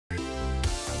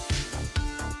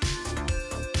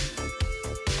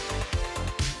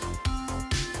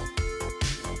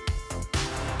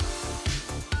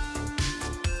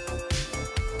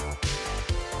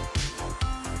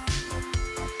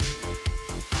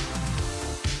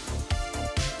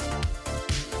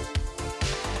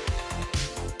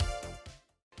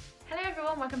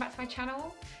welcome back to my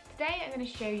channel. Today I'm going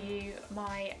to show you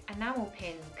my enamel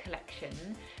pin collection,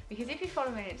 because if you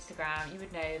follow me on Instagram you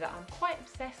would know that I'm quite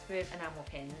obsessed with enamel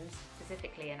pins,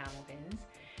 specifically enamel pins.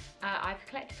 I've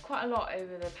collected quite a lot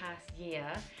over the past year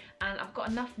and I've got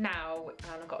enough now,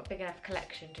 and I've got a big enough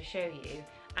collection to show you,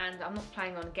 and I'm not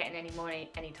planning on getting any more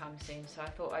anytime soon, so I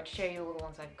thought I'd show you all the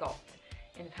ones I've got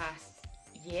in the past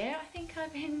year. I think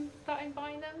I've been starting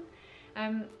buying them.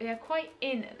 They're quite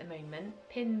in at the moment.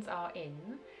 Pins are in.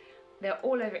 They're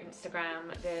all over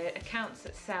Instagram. The accounts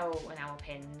that sell enamel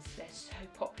pins, they're so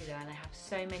popular and they have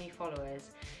so many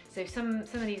followers. So some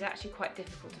of these are actually quite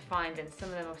difficult to find, and some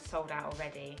of them are sold out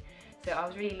already. So I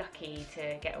was really lucky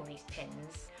to get all these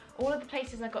pins. All of the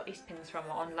places I got these pins from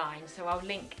are online, so I'll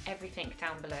link everything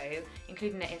down below,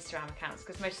 including their Instagram accounts,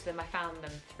 because most of them I found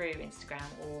them through Instagram,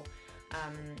 or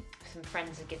some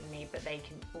friends have given me, but they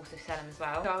can also sell them as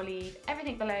well. So I'll leave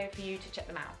everything below for you to check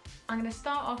them out. I'm going to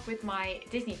start off with my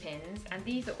Disney pins, and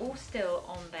these are all still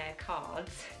on their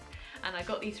cards. And I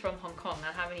got these from Hong Kong, and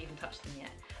I haven't even touched them yet.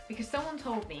 Because someone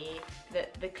told me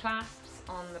that the clasps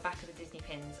on the back of the Disney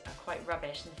pins are quite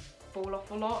rubbish and fall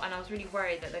off a lot, and I was really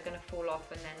worried that they're going to fall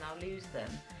off and then I'll lose them.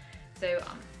 So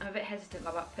I'm a bit hesitant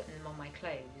about putting them on my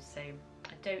clothes, so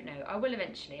I don't know. I will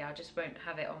eventually, I just won't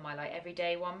have it on my like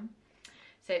everyday one.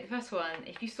 So the first one,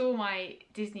 if you saw my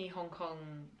Disney Hong Kong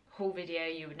haul video,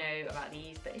 you would know about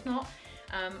these, but if not,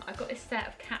 I've got this set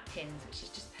of cat pins, which is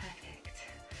just perfect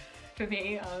for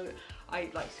me. I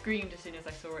like screamed as soon as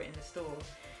I saw it in the store.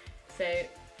 So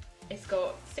it's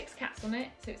got 6 cats on it.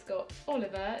 So it's got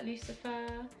Oliver, Lucifer,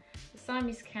 the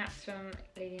Siamese cats from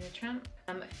Lady and the Tramp,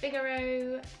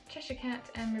 Figaro, Cheshire Cat,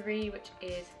 and Marie, which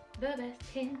is the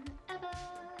best pin ever.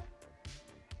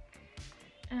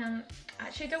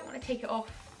 Actually, I don't want to take it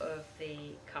off of the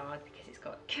card because it's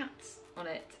got cats on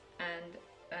it and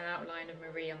an outline of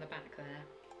Marie on the back there.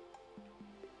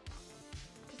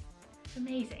 Just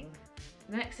amazing.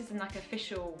 The next is like an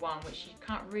official one, which you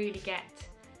can't really get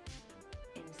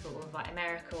in sort of like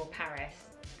America or Paris,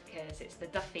 because it's the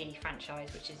Duffy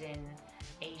franchise, which is in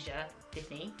Asia,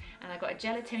 Disney. And I got a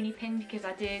Gelatoni pin because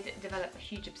I did develop a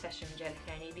huge obsession with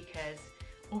Gelatoni, because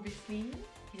obviously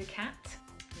he's a cat,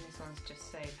 and this one's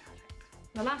just so perfect.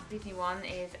 The last Disney one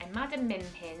is a Madam Mim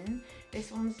pin.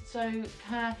 This one's so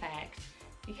perfect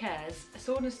because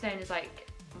Sword and Stone is like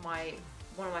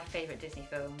one of my favourite Disney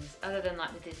films, other than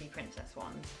like the Disney Princess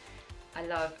ones. I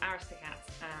love Aristocats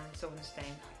and Sword and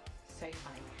Stone. So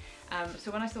funny.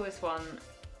 So when I saw this one,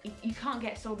 you can't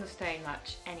get Sword and Stone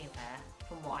much anywhere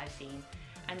from what I've seen.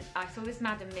 And I saw this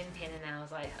Madam Mim pin and I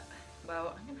was like,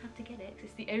 well, I'm gonna have to get it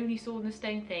because it's the only Sword and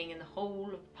Stone thing in the whole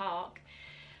of the park.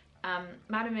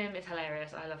 Madam Mim is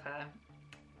hilarious. I love her,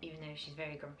 even though she's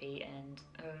very grumpy, and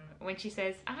when she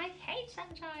says, I hate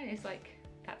sunshine, it's like,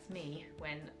 that's me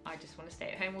when I just want to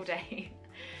stay at home all day.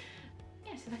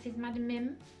 Yeah, so that is Madam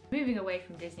Mim. Moving away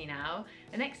from Disney now,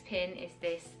 the next pin is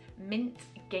this mint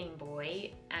Game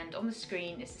Boy, and on the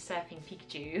screen is the surfing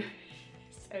Pikachu.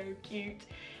 So cute.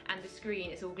 And the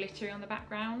screen is all glittery on the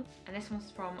background. And this one's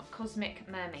from Cosmic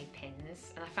Mermaid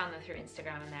Pins, and I found them through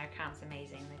Instagram and their account's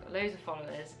amazing. They've got loads of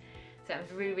followers, so I'm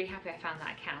really, really happy I found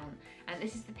that account. And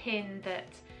this is the pin that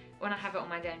when I have it on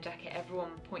my denim jacket, everyone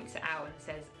points it out and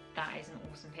says, that is an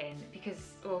awesome pin,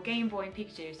 because well, Game Boy and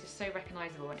Pikachu is just so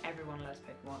recognisable, and everyone loves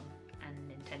Pokemon and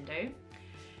Nintendo.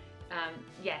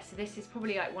 Yeah, so this is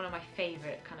probably like one of my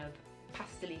favourite kind of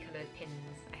pastel-y coloured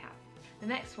pins I have. The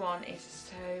next one is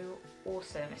so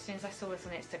awesome. As soon as I saw this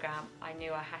on Instagram, I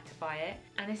knew I had to buy it.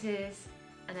 And this is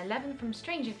an 11 from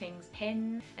Stranger Things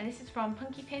pin, and this is from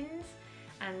Punky Pins,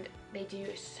 and they do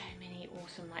so many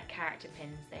awesome like character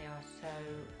pins. They are so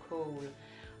cool.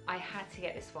 I had to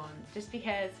get this one just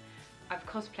because I've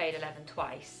cosplayed 11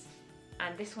 twice,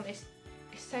 and this one is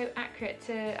so accurate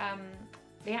to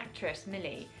the actress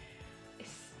Millie.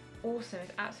 It's awesome,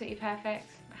 it's absolutely perfect.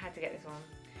 I had to get this one.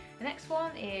 The next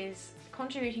one is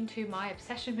contributing to my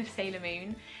obsession with Sailor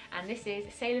Moon, and this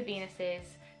is Sailor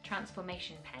Venus's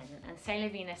transformation pen, and Sailor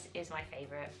Venus is my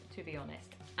favourite, to be honest.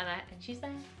 And she's there.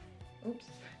 Oops.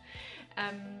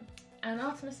 And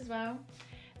Artemis as well.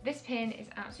 This pin is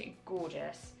absolutely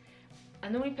gorgeous. I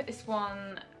normally put this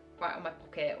one right on my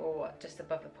pocket or just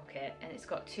above the pocket, and it's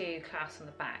got 2 clasps on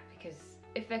the back, because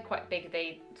if they're quite big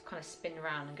they kind of spin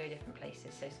around and go different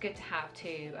places, so it's good to have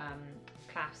 2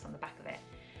 clasps on the back of it.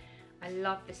 I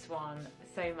love this one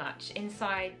so much.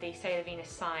 Inside the Sailor Venus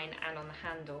sign and on the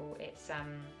handle, it's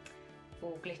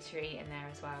all glittery in there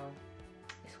as well.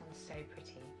 This one's so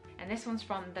pretty. And this one's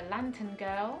from the Lantern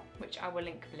Girl, which I will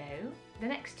link below. The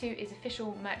next 2 is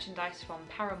official merchandise from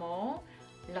Paramore.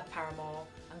 Love Paramore.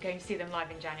 I'm going to see them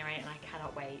live in January and I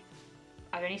cannot wait.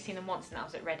 I've only seen them once and that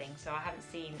was at Reading, so I haven't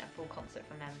seen a full concert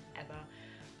from them ever.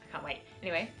 I can't wait.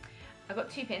 Anyway, I got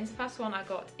 2 pins. The first one I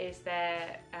got is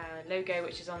their logo,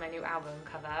 which is on their new album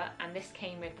cover, and this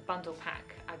came with the bundle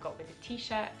pack I got with the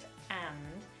t-shirt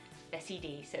and their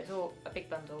CD, so it's all a big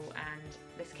bundle, and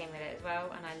this came with it as well,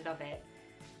 and I love it.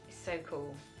 It's so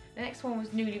cool. The next one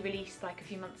was newly released like a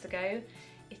few months ago.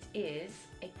 It is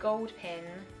a gold pin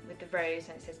with the rose,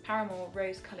 and it says Paramore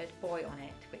Rose Coloured Boy on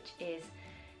it, which is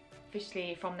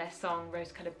officially from their song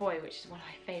Rose Coloured Boy, which is one of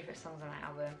my favourite songs on that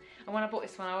album. And when I bought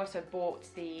this one, I also bought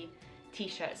the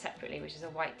t-shirt separately, which is a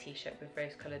white t-shirt with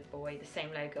Rose Coloured Boy, the same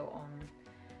logo on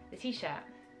the t-shirt.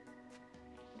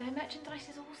 Their merchandise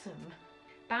is awesome.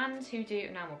 Bands who do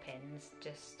enamel pins,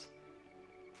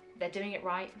 they're doing it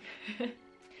right.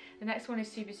 The next one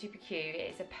is super cute.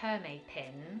 It is a mermaid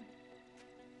pin.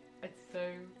 It's so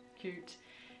cute.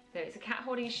 So it's a cat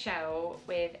holding a shell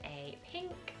with a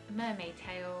pink mermaid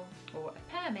tail, or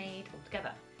a mermaid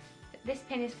altogether. This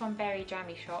pin is from Berry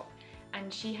Jammy Shop,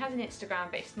 and she has an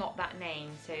Instagram, but it's not that name.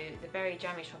 So the Berry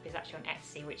Jammy Shop is actually on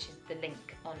Etsy, which is the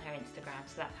link on her Instagram,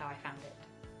 so that's how I found it.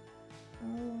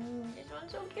 This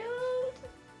one's so cute.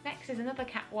 Next is another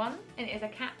cat one, and it is a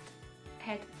cat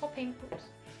head popping, oops,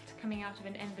 it's coming out of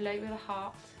an envelope with a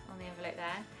heart on the envelope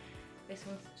there. This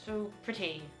one's so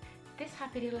pretty. This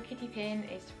happy little kitty pin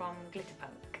is from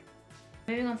Glitterpunk.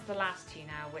 Moving on to the last 2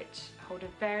 now, which hold a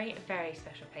very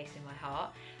special place in my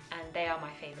heart, and they are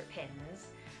my favourite pins.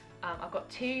 I've got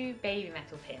 2 baby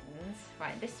metal pins.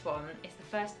 Right, this one is the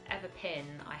first ever pin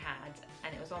I had,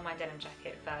 and it was on my denim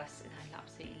jacket first, and I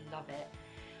absolutely love it.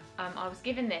 I was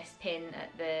given this pin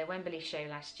at the Wembley show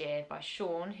last year by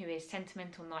Sean, who is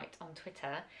Sentimental Night on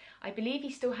Twitter. I believe he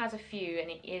still has a few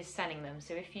and he is selling them,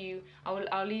 so if you,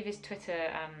 I'll leave his Twitter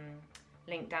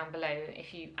link down below.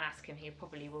 If you ask him, he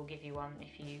probably will give you one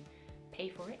if you pay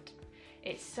for it.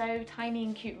 It's so tiny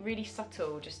and cute, really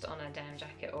subtle, just on a denim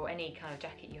jacket or any kind of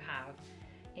jacket you have.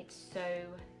 It's so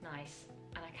nice,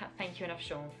 and I can't thank you enough,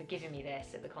 Sean, for giving me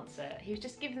this at the concert. He was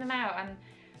just giving them out, and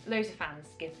loads of fans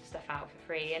give stuff out for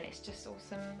free, and it's just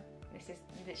awesome. This is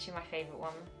literally my favourite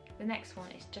one. The next one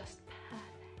is just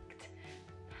perfect.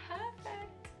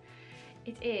 Perfect!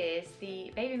 It is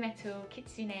the Baby Metal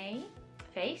Kitsune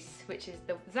face, which is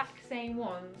the exact same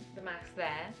one, the mask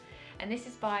there. And this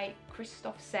is by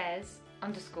Christoph Says _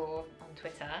 on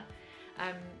Twitter.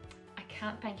 I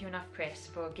can't thank you enough, Chris,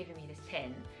 for giving me this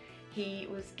pin. He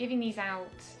was giving these out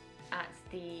at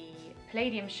the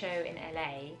Palladium show in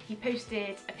LA. He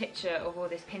posted a picture of all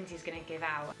these pins he's going to give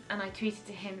out, and I tweeted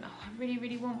to him, oh, I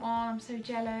really want one, I'm so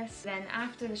jealous. Then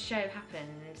after the show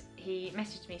happened, he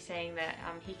messaged me saying that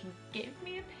he can give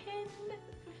me a pin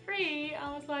for free.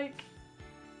 I was like,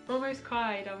 almost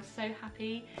cried, I was so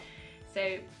happy.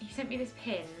 So he sent me this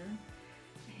pin,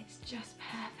 and it's just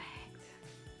perfect.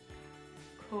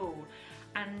 Cool.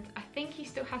 And I think he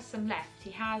still has some left.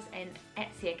 He has an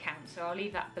Etsy account, so I'll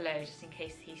leave that below just in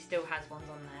case he still has ones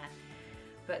on there.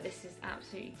 But this is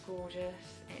absolutely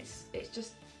gorgeous. It's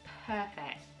just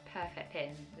perfect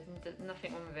pin. There's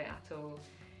nothing wrong with it at all.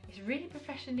 It's really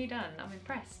professionally done. I'm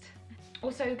impressed.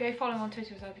 Also, go follow him on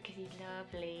Twitter as well because he's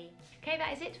lovely. Okay,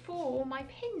 that is it for all my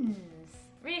pins.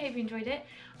 Really hope you enjoyed it.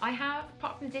 I have,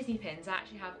 apart from the Disney pins, I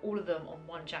actually have all of them on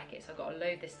one jacket. So I've got a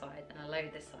load this side and a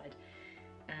load this side.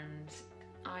 And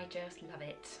I just love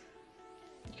it.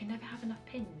 You can never have enough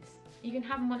pins. You can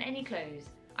have them on any clothes.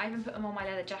 I even put them on my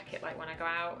leather jacket, like when I go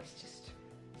out. It's just,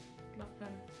 love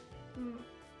them.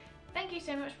 Thank you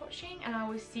so much for watching, and I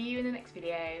will see you in the next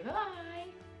video. Bye!